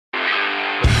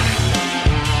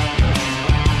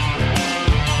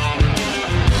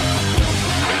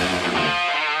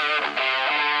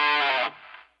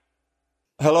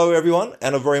Hello, everyone,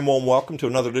 and a very warm welcome to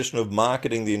another edition of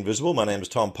Marketing the Invisible. My name is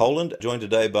Tom Poland, joined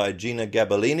today by Jeanna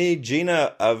Gabellini.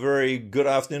 Jeanna, a very good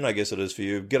afternoon, I guess it is for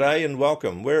you. G'day and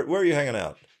welcome. Where are you hanging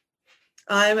out?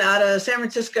 I'm out of San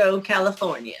Francisco,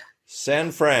 California. San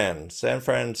Fran,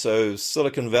 so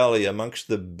Silicon Valley amongst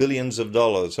the billions of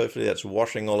dollars. Hopefully that's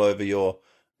washing all over your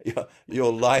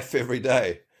life every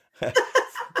day.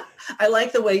 I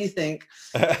like the way you think.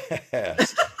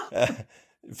 Yes.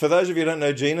 For those of you who don't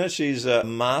know Gina, she's a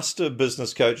master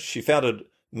business coach. She founded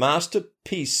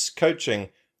Masterpiece Coaching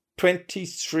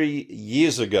 23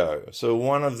 years ago. So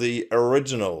one of the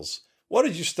originals. What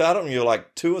did you start on when you were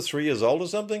like 2 or 3 years old or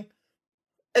something?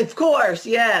 Of course,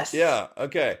 yes. Yeah,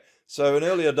 okay. So an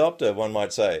early adopter, one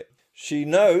might say. She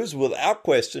knows without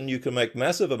question you can make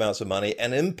massive amounts of money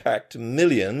and impact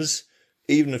millions,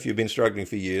 even if you've been struggling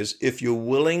for years, if you're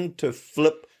willing to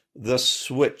flip the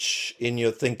switch in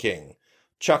your thinking.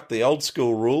 Chuck the old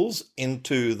school rules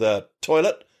into the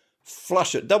toilet,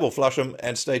 flush it, double flush them,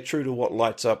 and stay true to what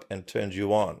lights up and turns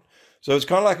you on. So it's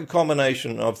kind of like a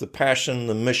combination of the passion,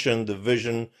 the mission, the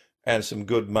vision, and some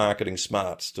good marketing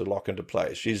smarts to lock into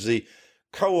place. She's the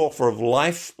co-author of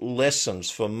Life Lessons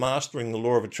for Mastering the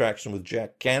Law of Attraction with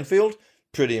Jack Canfield.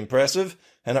 Pretty impressive.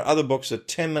 And her other books are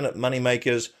 10-Minute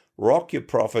Moneymakers, Rock Your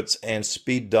Profits, and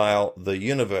Speed Dial the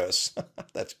Universe.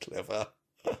 That's clever.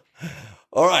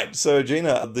 All right, so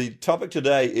Gina, the topic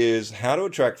today is how to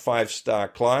attract five-star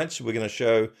clients. We're going to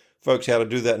show folks how to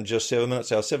do that in just 7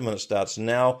 minutes. Our 7 minutes starts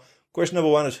now. Question number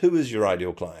one is, who is your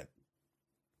ideal client?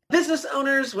 Business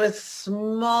owners with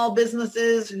small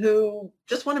businesses who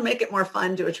just want to make it more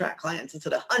fun to attract clients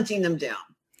instead of hunting them down.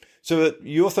 So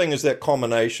your thing is that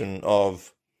combination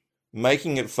of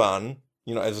making it fun,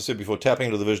 as I said before, tapping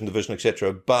into the vision,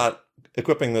 etc., but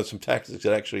equipping them with some tactics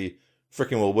that actually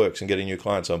freaking well works and getting new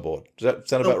clients on board. Does that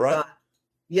sound about right? God.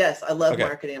 Yes, I love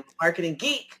marketing. I'm a marketing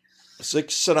geek.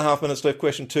 6.5 minutes left.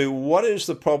 Question two. What is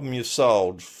the problem you've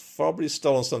solved? Probably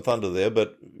stolen some thunder there,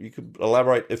 but you could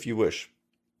elaborate if you wish.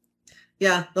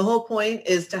 Yeah, the whole point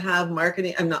is to have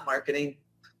marketing. I'm not marketing.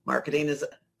 Marketing is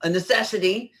a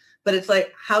necessity, but it's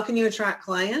like, how can you attract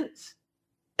clients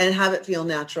and have it feel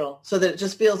natural so that it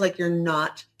just feels like you're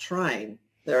not trying?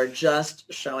 They're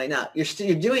just showing up.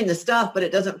 You're doing the stuff, but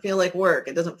it doesn't feel like work.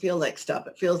 It doesn't feel like stuff.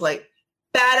 It feels like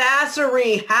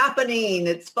badassery happening.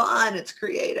 It's fun. It's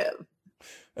creative.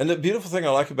 And the beautiful thing I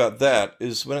like about that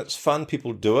is when it's fun,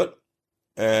 people do it.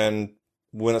 And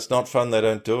when it's not fun, they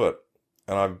don't do it.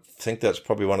 And I think that's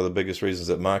probably one of the biggest reasons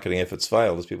that marketing efforts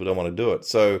fail is people don't want to do it.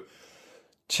 So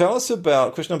tell us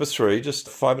about question number three, just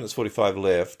 5 minutes 45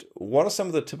 left. What are some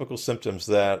of the typical symptoms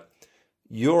that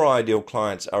your ideal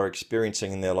clients are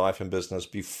experiencing in their life and business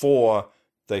before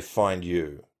they find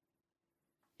you?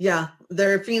 Yeah,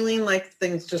 they're feeling like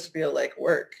things just feel like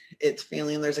work. It's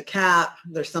feeling there's a cap,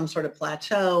 there's some sort of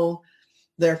plateau.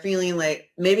 They're feeling like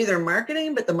maybe they're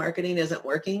marketing, but the marketing isn't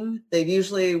working. They've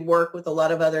usually worked with a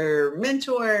lot of other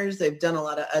mentors. They've done a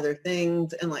lot of other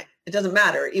things. And like, it doesn't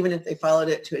matter. Even if they followed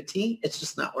it to a T, it's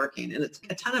just not working. And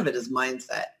a ton of it is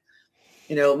mindset.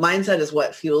 Mindset is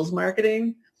what fuels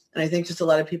marketing. And I think just a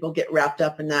lot of people get wrapped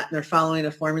up in that and they're following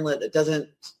a formula that doesn't,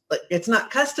 it's not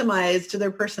customized to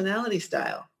their personality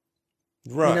style.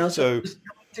 Right. So just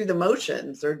going through the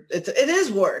motions, or it is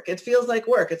work. It feels like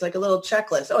work. It's like a little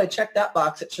checklist. Oh, I checked that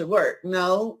box. It should work.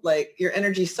 No, like your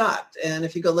energy sucked. And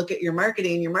if you go look at your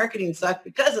marketing sucked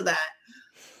because of that.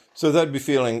 So they'd be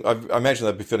feeling, I imagine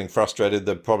they'd be feeling frustrated.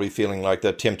 They're probably feeling like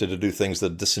they're tempted to do things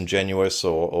that are disingenuous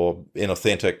or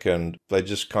inauthentic, and they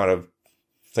just kind of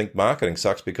think marketing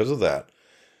sucks because of that.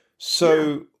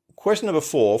 So Question number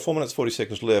 4 minutes, 40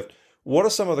 seconds left. What are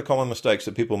some of the common mistakes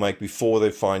that people make before they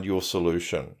find your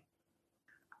solution?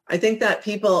 I think that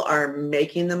people are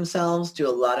making themselves do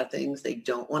a lot of things they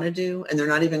don't want to do, and they're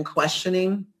not even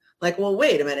questioning. Like, well,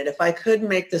 wait a minute, if I could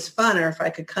make this fun or if I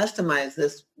could customize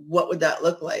this, what would that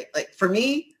look like? Like for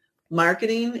me,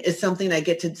 marketing is something I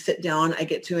get to sit down, I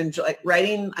get to enjoy. Like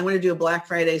writing, I'm going to do a Black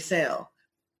Friday sale.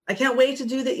 I can't wait to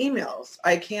do the emails.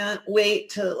 I can't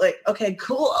wait to okay,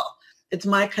 cool. It's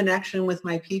my connection with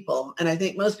my people. And I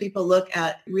think most people look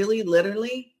at really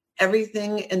literally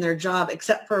everything in their job,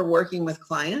 except for working with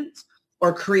clients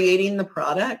or creating the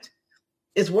product,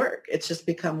 is work. It's just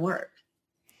become work.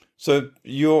 So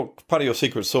part of your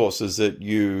secret sauce is that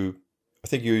I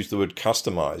think you used the word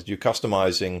customized. You're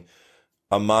customizing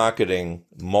a marketing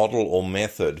model or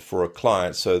method for a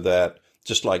client so that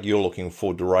just like you're looking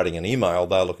forward to writing an email,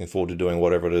 they're looking forward to doing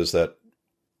whatever it is that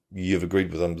you've agreed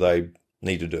with them they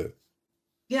need to do.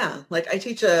 Yeah, like I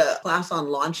teach a class on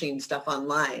launching stuff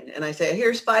online, and I say,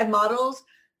 here's 5 models.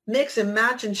 mix and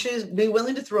match and choose, be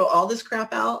willing to throw all this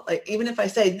crap out. Like, even if I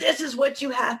say, this is what you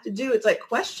have to do, it's like,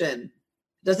 question,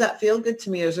 does that feel good to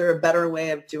me? Is there a better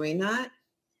way of doing that?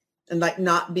 And like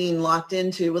not being locked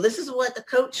into, well, this is what the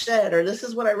coach said, or this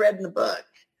is what I read in the book.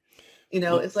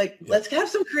 It's like, let's have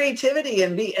some creativity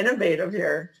and be innovative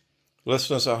here.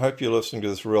 Listeners, I hope you're listening to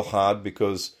this real hard,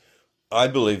 because I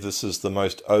believe this is the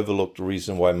most overlooked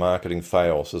reason why marketing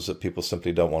fails, is that people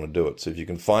simply don't want to do it. So if you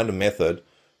can find a method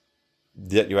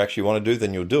that you actually want to do,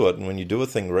 then you'll do it. And when you do a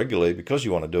thing regularly because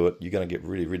you want to do it, you're going to get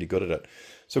really, really good at it.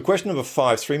 So question number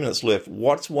 5, 3 minutes left.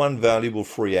 What's one valuable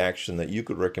free action that you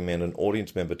could recommend an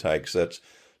audience member takes that's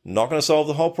not going to solve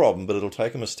the whole problem, but it'll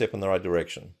take them a step in the right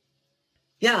direction?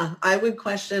 Yeah, I would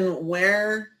question,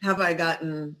 where have I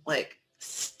gotten like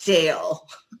stale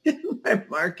in my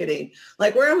marketing?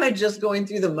 Like, where am I just going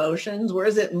through the motions? Where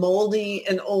is it moldy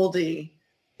and oldie?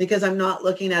 Because I'm not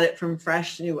looking at it from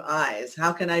fresh new eyes.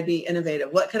 How can I be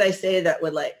innovative? What could I say that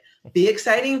would like be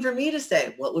exciting for me to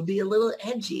say? What would be a little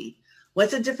edgy?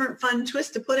 What's a different fun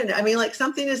twist to put in it? I mean, like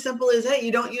something as simple as, hey,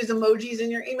 you don't use emojis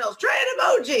in your emails. Try an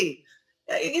emoji.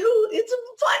 It's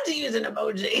fun to use an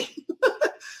emoji.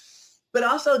 But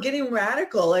also getting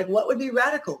radical. Like, what would be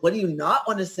radical? What do you not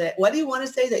want to say? What do you want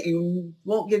to say that you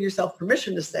won't give yourself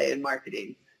permission to say in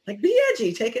marketing? Like, be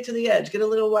edgy. Take it to the edge. Get a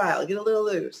little wild. Get a little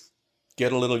loose.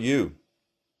 Get a little you.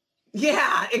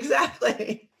 Yeah,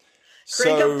 exactly.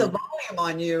 Crank up the volume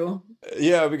on you.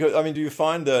 Yeah, because, I mean, do you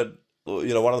find that,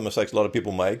 one of the mistakes a lot of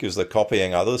people make is they're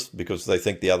copying others because they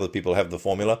think the other people have the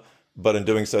formula, but in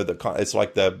doing so, it's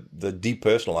like they're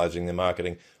depersonalizing their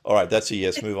marketing. All right, that's a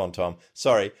yes. Move on, Tom.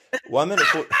 Sorry. 1 minute,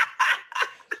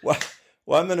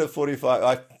 1 minute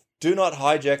 45. Do not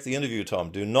hijack the interview, Tom.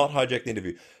 Do not hijack the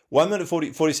interview. 1 minute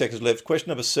 40 seconds left. Question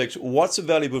number 6. What's a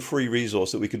valuable free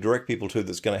resource that we could direct people to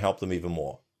that's going to help them even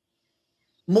more?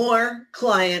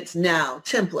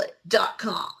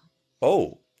 Moreclientsnowtemplate.com.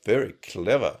 Oh, very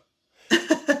clever.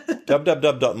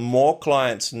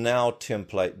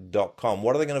 www.moreclientsnowtemplate.com.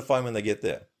 What are they going to find when they get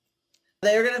there?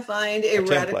 They're going to find a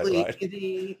radically right?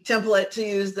 easy template to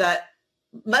use that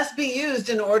must be used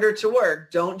in order to work.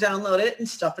 Don't download it and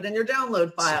stuff it in your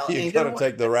download file. So you've got to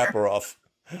take the wrapper off.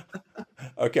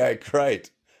 Okay,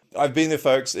 great. I've been there,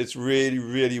 folks. It's really,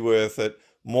 really worth it.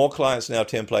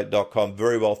 Moreclientsnowtemplate.com.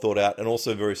 Very well thought out and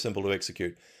also very simple to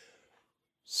execute.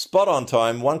 Spot on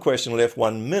time. One question left,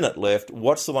 1 minute left.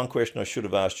 What's the one question I should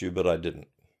have asked you, but I didn't?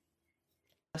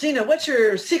 Jeanna, what's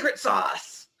your secret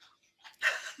sauce?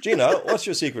 Jeanna, what's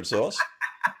your secret sauce?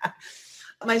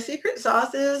 My secret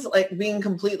sauce is like being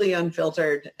completely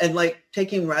unfiltered and like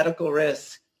taking radical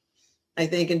risks, I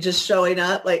think, and just showing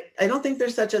up. Like, I don't think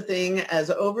there's such a thing as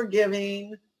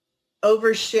overgiving,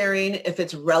 oversharing if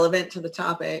it's relevant to the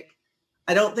topic.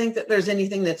 I don't think that there's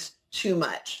anything that's too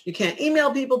much. You can't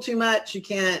email people too much. You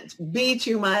can't be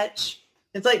too much.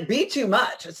 It's like, be too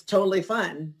much. It's totally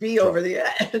fun. Be over the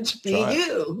edge. Be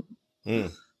you.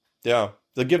 Yeah.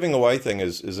 The giving away thing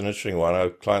is an interesting one. A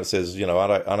client says,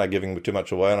 aren't I giving too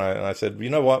much away? And I said, you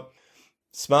know what?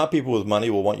 Smart people with money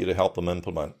will want you to help them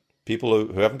implement. People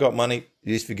who haven't got money, at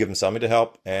least you give them something to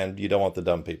help, and you don't want the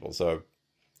dumb people. So,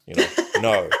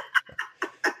 no.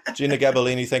 Jeanna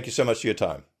Gabellini, thank you so much for your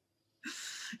time.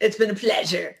 It's been a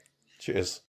pleasure.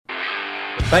 Cheers.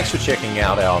 Thanks for checking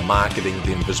out our Marketing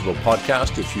the Invisible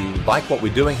podcast. If you like what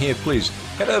we're doing here, please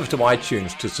head over to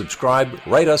iTunes to subscribe,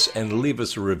 rate us, and leave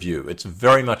us a review. It's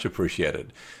very much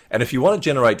appreciated. And if you want to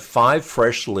generate 5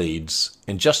 fresh leads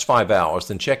in just 5 hours,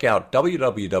 then check out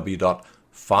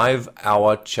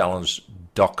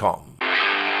www.5hourchallenge.com.